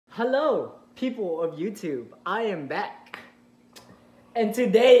Hello, people of YouTube. I am back. And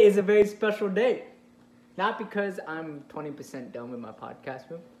today is a very special day. Not because I'm 20% done with my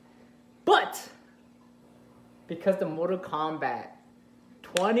podcast room, but because the Mortal Kombat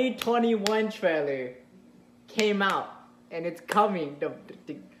 2021 trailer came out and it's coming.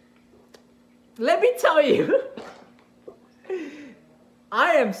 Let me tell you,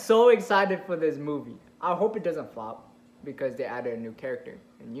 I am so excited for this movie. I hope it doesn't flop because they added a new character.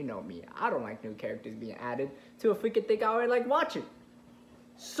 And you know me, I don't like new characters being added to a freaking thing I already like watching.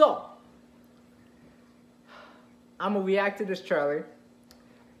 So, I'm gonna react to this trailer.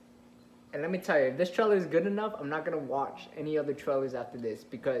 And let me tell you, if this trailer is good enough, I'm not gonna watch any other trailers after this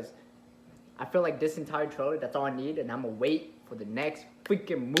because I feel like this entire trailer, that's all I need, and I'm gonna wait for the next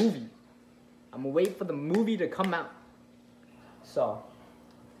freaking movie. I'm gonna wait for the movie to come out. So,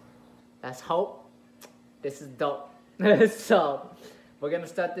 let's hope this is dope. So, we're gonna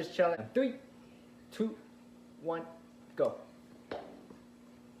start this trailer. 3, 2, 1, go.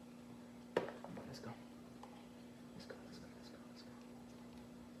 Let's go. Let's go, let's go, let's go, let's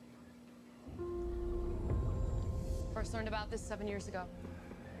go. First learned about this 7 years ago.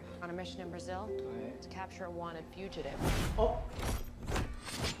 On a mission in Brazil to capture a wanted fugitive. Oh.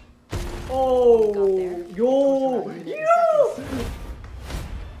 Oh. Got there. Yo.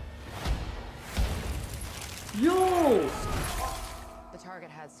 Yo. The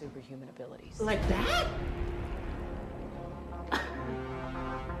target had superhuman abilities. Like that?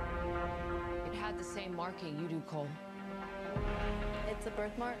 It had the same marking you do, Cole. It's a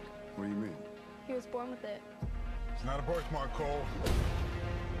birthmark. What do you mean? He was born with it. It's not a birthmark, Cole.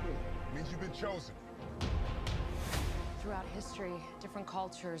 It means you've been chosen. Throughout history, different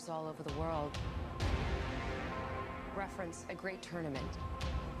cultures all over the world reference a great tournament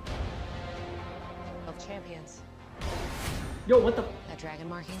of champions. Yo, what the? That dragon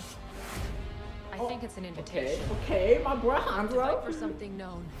marking? I think it's an invitation. Okay, my bro, To fight bro. for something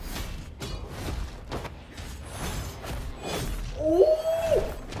known. Ooh.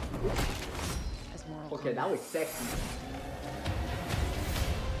 As Mortal Okay, Kombat. that was sexy.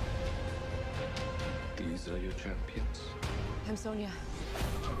 These are your champions. I'm Sonya.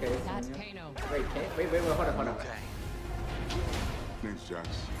 Okay. That's Sonya. Kano. Wait, hold on. Name's Jax.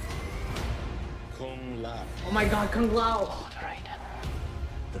 Kung Lao. Oh my god, Kung Lao. Right.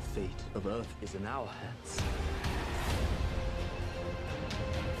 The fate of Earth is in our hands.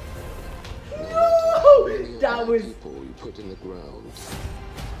 No! That was. People you put in the ground.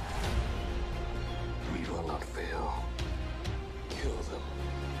 We will not fail. Kill them.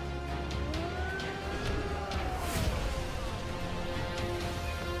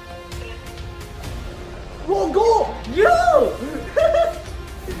 Roll goal! Yo!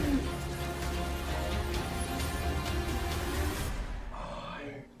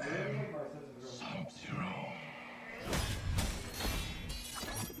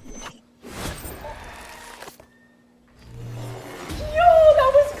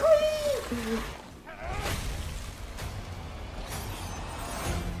 That was clean!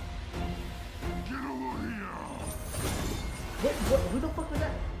 Get over here! Wait, who the fuck was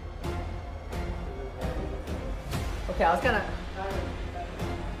that? Okay, I was kinda...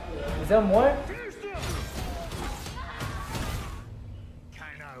 Is there more?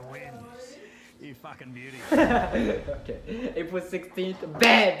 Kano wins. You fucking beauty. Okay, April 16th.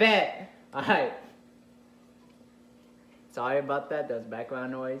 Bet! Alright. Sorry about that, that was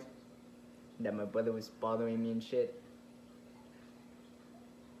background noise. That my brother was bothering me and shit.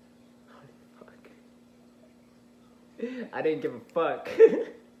 Holy fuck. I didn't give a fuck.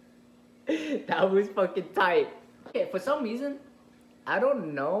 That was fucking tight. Okay, for some reason, I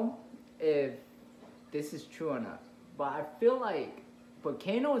don't know if this is true or not, but I feel like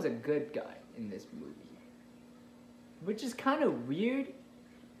Kano is a good guy in this movie. Which is kind of weird,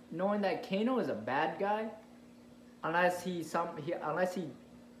 knowing that Kano is a bad guy, unless he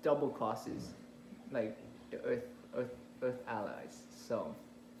double crosses like the Earth allies. So,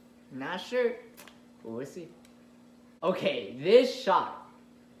 not sure. We'll see. Okay, this shot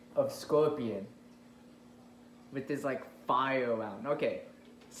of Scorpion with this like fire around. Okay,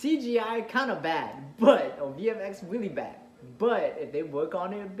 CGI kind of bad, but VFX really bad. But if they work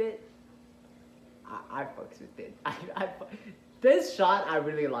on it a bit, I fucks with it. This shot I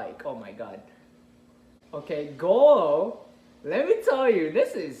really like. Oh my god. Okay, goal. Let me tell you,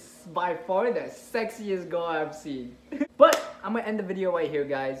 this is by far the sexiest goal I've seen. But I'm gonna end the video right here,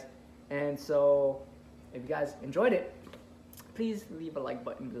 guys. And so, if you guys enjoyed it, please leave a like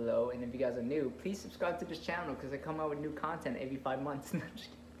button below. And if you guys are new, please subscribe to this channel because I come out with new content every 5 months.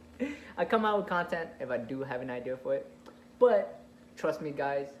 I come out with content if I do have an idea for it. But trust me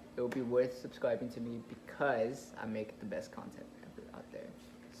guys, it will be worth subscribing to me because I make the best content ever out there.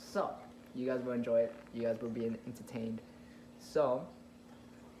 So you guys will enjoy it, you guys will be entertained. So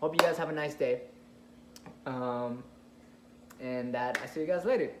hope you guys have a nice day, and that I see you guys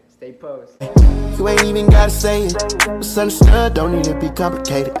later. Stay posed. You ain't even gotta say it. It's understood, don't need to be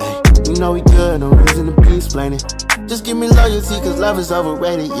complicated. Ay, you know we good, no reason to be explaining. Just give me loyalty, cause love is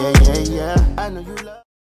overrated. Yeah, yeah, yeah. I know you love